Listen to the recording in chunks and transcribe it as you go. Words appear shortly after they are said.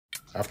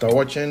After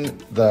watching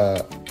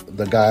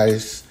the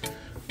guys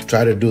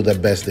try to do the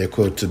best they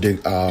could to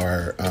dig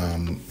our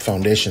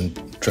foundation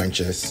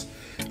trenches,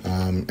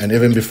 and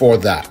even before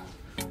that,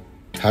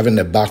 having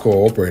the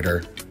backhoe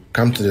operator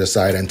come to the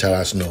site and tell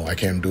us, no, I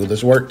can't do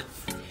this work,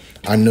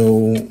 I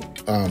knew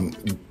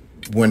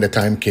when the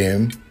time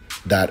came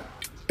that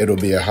it'll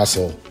be a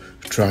hassle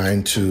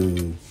trying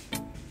to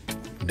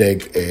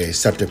dig a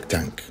septic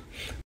tank.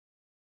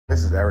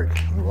 This is Eric,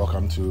 and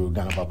welcome to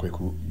Ghana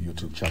Bakweku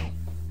YouTube channel,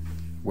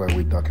 where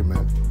we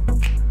document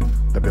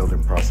the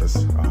building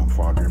process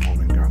for our dream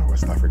home in Ghana,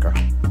 West Africa.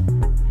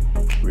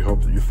 We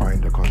hope that you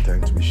find the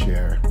content we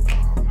share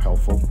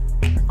helpful,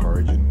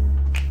 encouraging,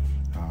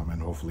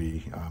 and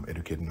hopefully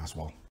educating as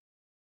well.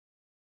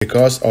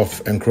 Because of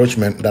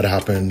encroachment that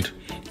happened,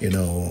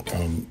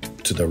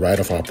 to the right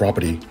of our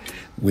property,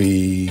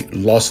 we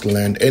lost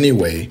land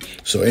anyway.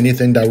 So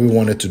anything that we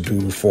wanted to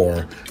do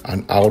for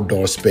an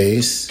outdoor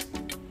space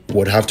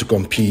would have to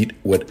compete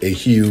with a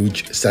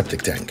huge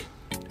septic tank.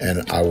 And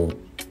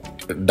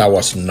that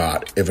was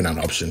not even an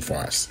option for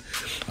us.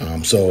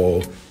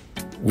 So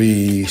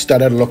we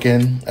started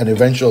looking, and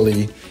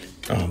eventually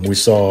we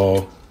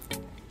saw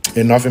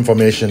enough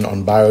information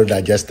on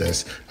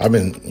biodigesters. I've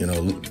been,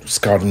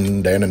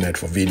 scouting the internet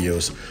for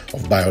videos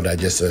of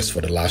biodigesters for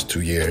the last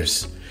 2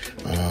 years,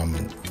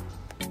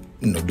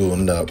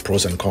 doing the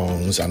pros and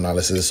cons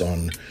analysis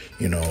on,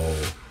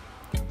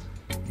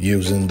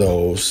 using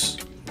those,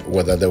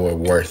 whether they were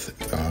worth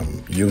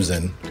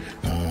using,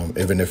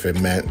 even if it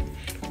meant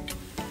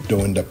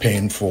doing the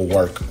painful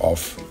work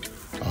of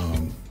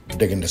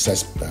digging the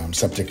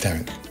septic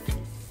tank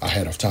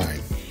ahead of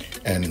time.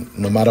 And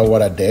no matter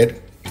what I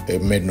did,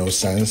 it made no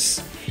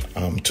sense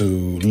to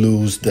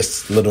lose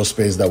this little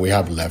space that we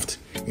have left,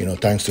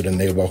 thanks to the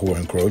neighbor who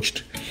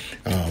encroached.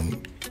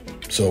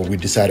 So we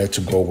decided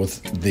to go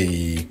with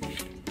the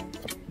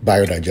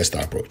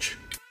biodigester approach.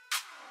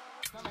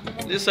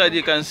 This side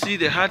you can see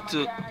they had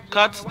to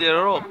cut the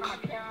rock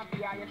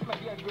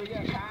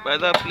by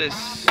that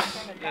place.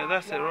 Yeah,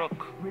 that's a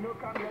rock.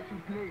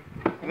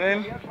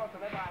 Then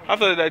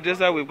after the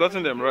digester, we've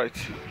gotten them right.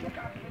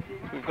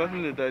 We've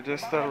gotten the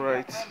digester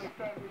right.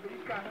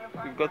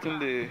 We've gotten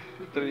the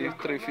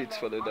three feet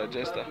for the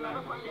digester.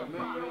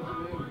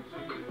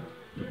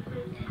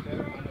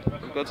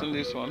 We've gotten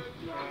this one.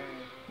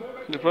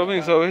 The problem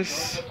is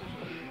always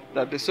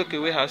that the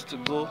soakaway has to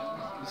go,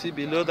 you see,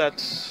 below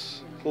that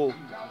hole.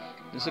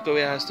 The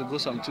soakaway has to go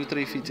some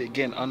 2-3 feet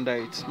again under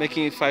it,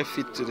 making it 5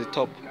 feet to the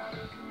top.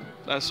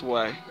 That's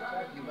why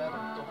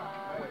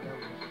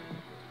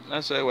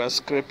we're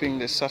scraping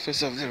the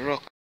surface of the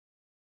rock.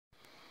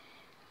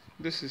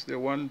 This is the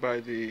one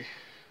by the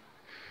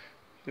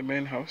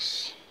main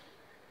house,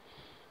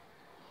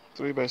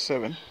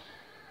 3x7.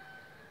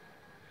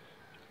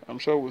 I'm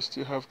sure we'll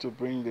still have to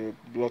bring the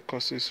block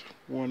courses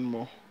one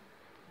more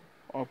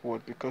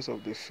upward because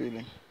of the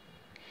filling.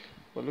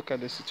 But look at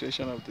the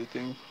situation of the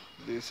thing,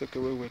 the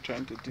soakaway we're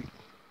trying to dig.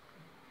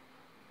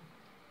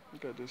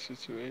 Look at the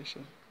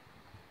situation.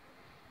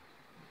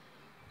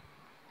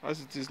 As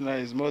it is now,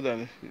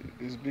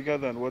 it's bigger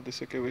than what the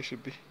soakaway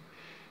should be.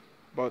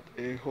 But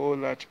a whole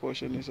large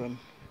portion is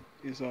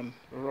on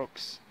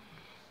rocks.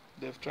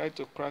 They've tried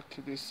to crack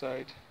this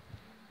side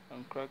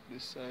and crack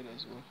this side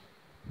as well.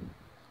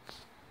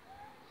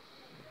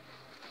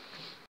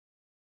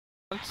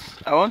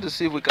 I want to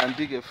see if we can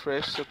dig a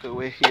fresh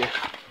soakaway here.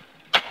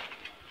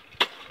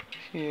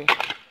 Here.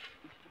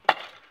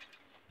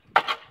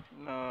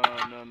 No.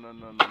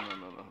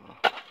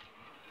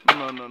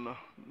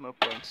 No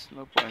points.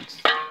 No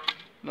points.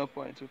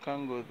 We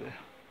can't go there.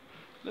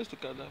 Let's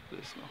look at that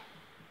place now.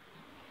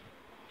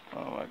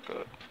 Oh my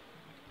God.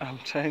 I'm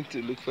trying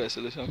to look for a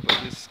solution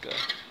for this guy.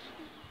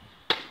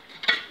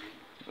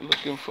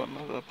 Looking for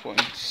another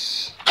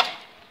point.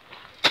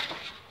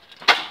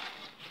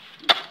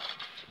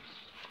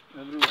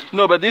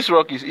 No, but this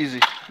rock is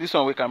easy. This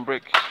one we can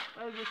break.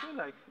 It's the same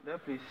like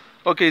that place.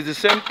 Okay, it's the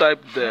same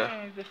type there.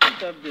 Yeah, it's the same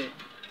type there.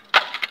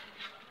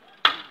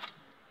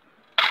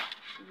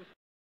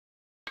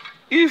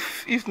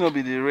 If not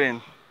be the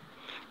rain,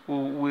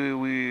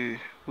 we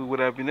would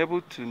have been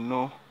able to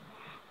know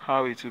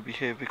how it will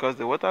behave, because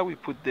the water we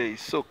put there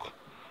is soak.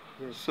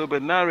 Yes. So,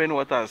 but now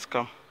rainwater has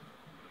come.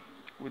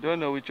 We don't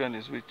know which one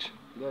is which.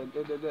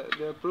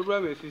 The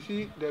problem is, you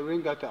see the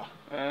rain gutter.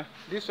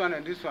 This one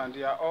and this one,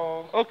 they are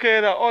all...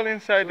 Okay, they're all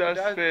inside that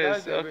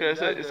space. Okay,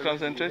 so it's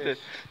concentrated.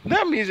 Yes.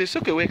 That means the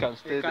soakaway can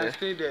stay there. It can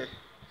stay there.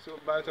 So,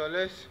 but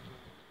unless...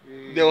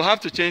 They will have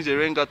to change the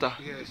rain gutter.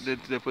 Yes.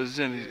 The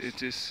position yes.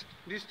 it is.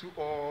 These two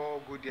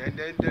all go there. And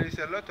then there is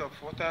a lot of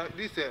water.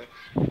 This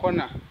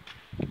corner.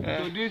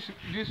 So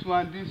this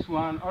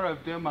one, all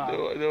of them are...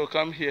 They will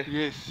come here.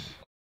 Yes.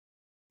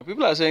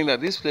 People are saying that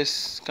this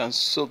place can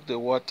soak the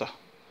water.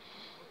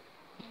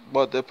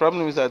 But the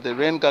problem is that the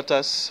rain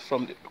gutters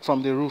from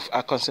the roof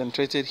are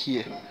concentrated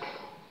here.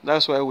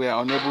 That's why we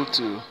are unable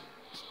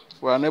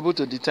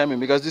to determine,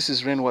 because this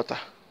is rainwater.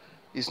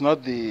 It's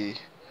not the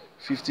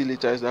 50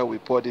 liters that we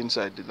poured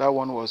inside. That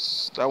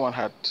one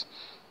had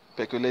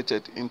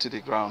percolated into the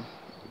ground.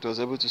 It was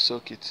able to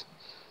soak it.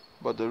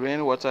 but the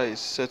rainwater is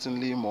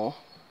certainly more.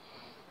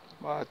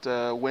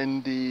 But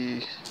when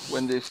the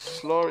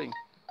flooring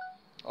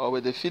or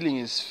when the filling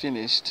is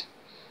finished,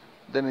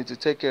 then it will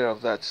take care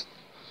of that.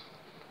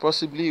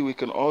 Possibly we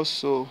can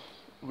also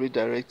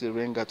redirect the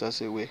rain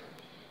gutters away,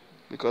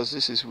 because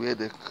this is where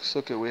the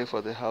soakaway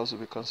for the house will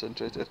be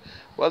concentrated.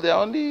 Well, there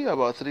are only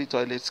about 3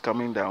 toilets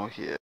coming down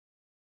here.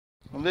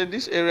 And then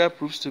this area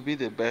proves to be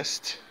the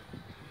best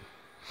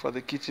for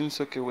the kitchen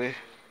soakaway.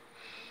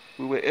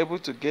 We were able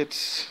to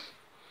get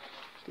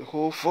the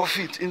whole 4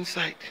 feet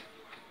inside.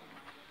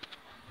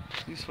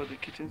 This is for the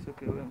kitchen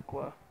soakaway and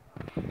kwa.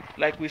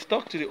 Like we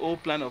stuck to the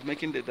old plan of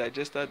making the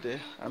digester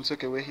there and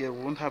soakaway here,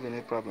 we won't have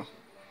any problem.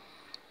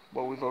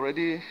 But we've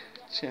already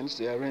changed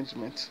the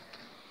arrangement.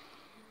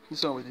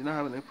 This one we did not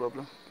have any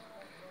problem.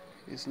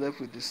 It's left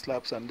with the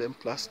slabs and then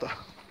plaster.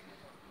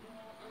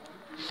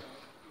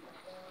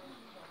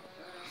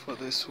 For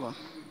this one,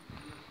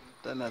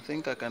 then I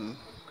think I can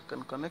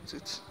connect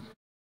it.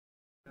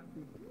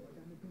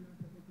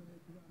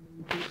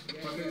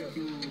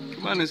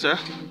 Come on, sir.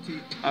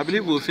 I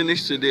believe we'll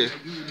finish today,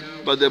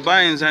 but the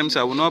bioenzymes,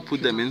 I will not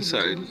put them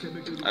inside.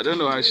 I don't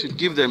know, I should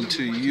give them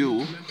to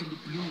you.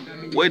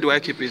 Where do I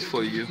keep it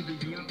for you?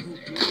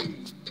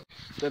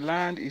 The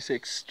land is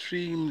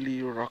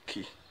extremely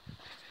rocky.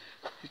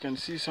 You can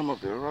see some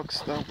of the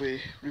rocks that were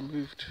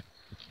removed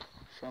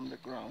from the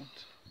ground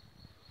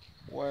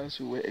whilst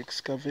we were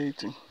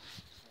excavating.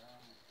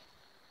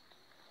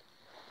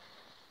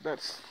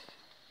 That's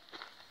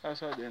how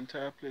the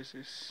entire place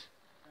is.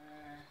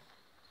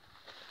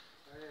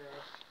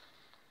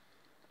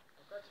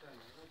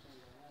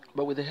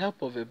 But with the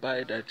help of a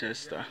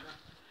biodigester,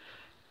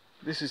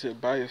 this is a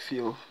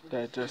biofuel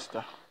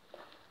digester,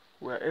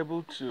 we are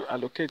able to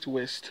allocate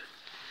waste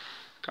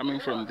coming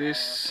from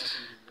this.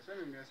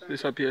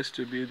 This appears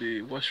to be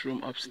the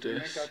washroom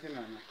upstairs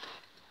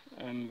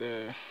and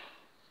the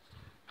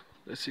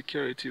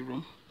security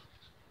room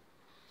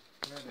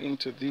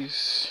into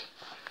this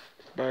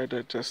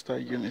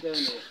biodigester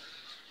unit.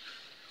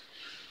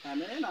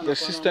 The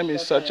system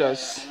is such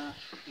as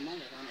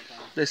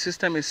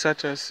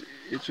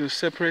it will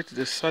separate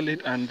the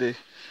solid and the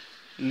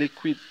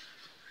liquid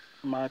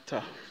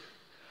matter,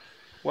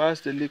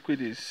 whilst the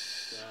liquid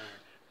is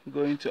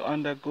going to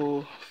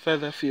undergo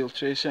further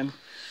filtration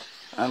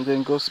and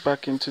then goes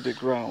back into the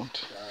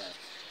ground.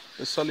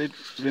 The solid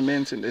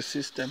remains in the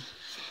system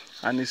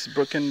and is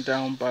broken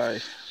down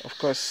by, of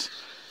course,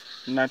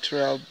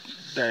 natural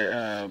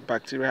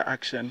bacterial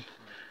action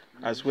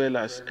as well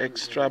as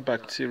extra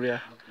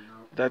bacteria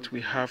that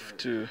we have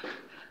to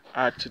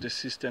add to the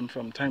system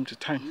from time to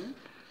time.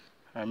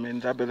 I mean,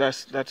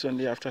 that's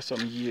only after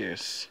some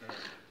years.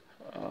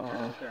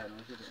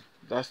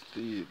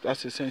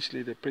 That's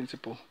essentially the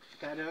principle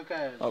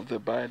of the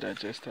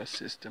biodigester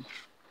system.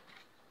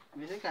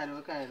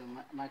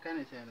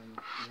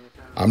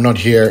 I'm not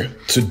here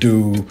to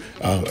do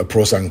a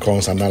pros and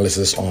cons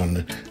analysis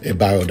on a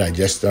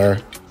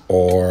biodigester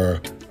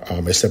or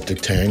a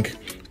septic tank.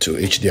 To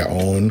each their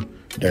own.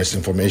 There's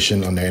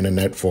information on the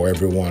internet for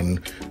everyone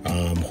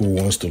who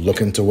wants to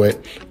look into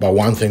it. But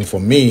one thing for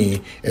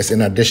me is,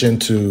 in addition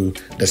to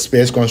the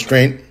space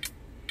constraint,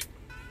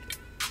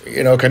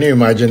 can you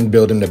imagine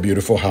building a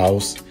beautiful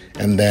house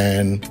and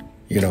then,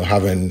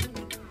 having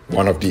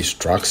one of these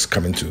trucks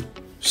coming to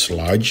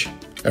sludge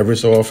every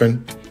so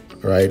often,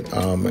 right?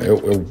 To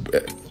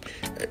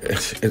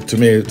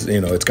me,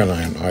 it's kind of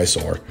an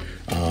eyesore.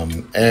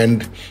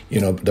 And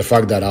the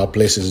fact that our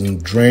place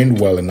isn't drained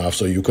well enough,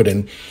 so you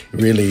couldn't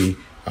really,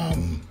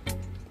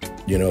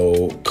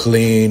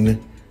 clean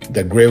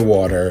the gray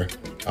water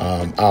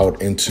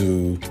out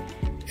into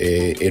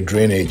a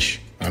drainage,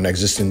 an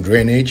existing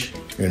drainage,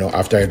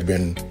 after it's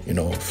been,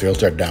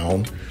 filtered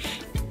down.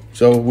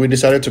 So we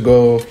decided to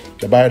go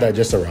the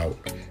biodigester route,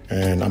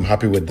 and I'm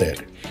happy with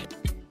that.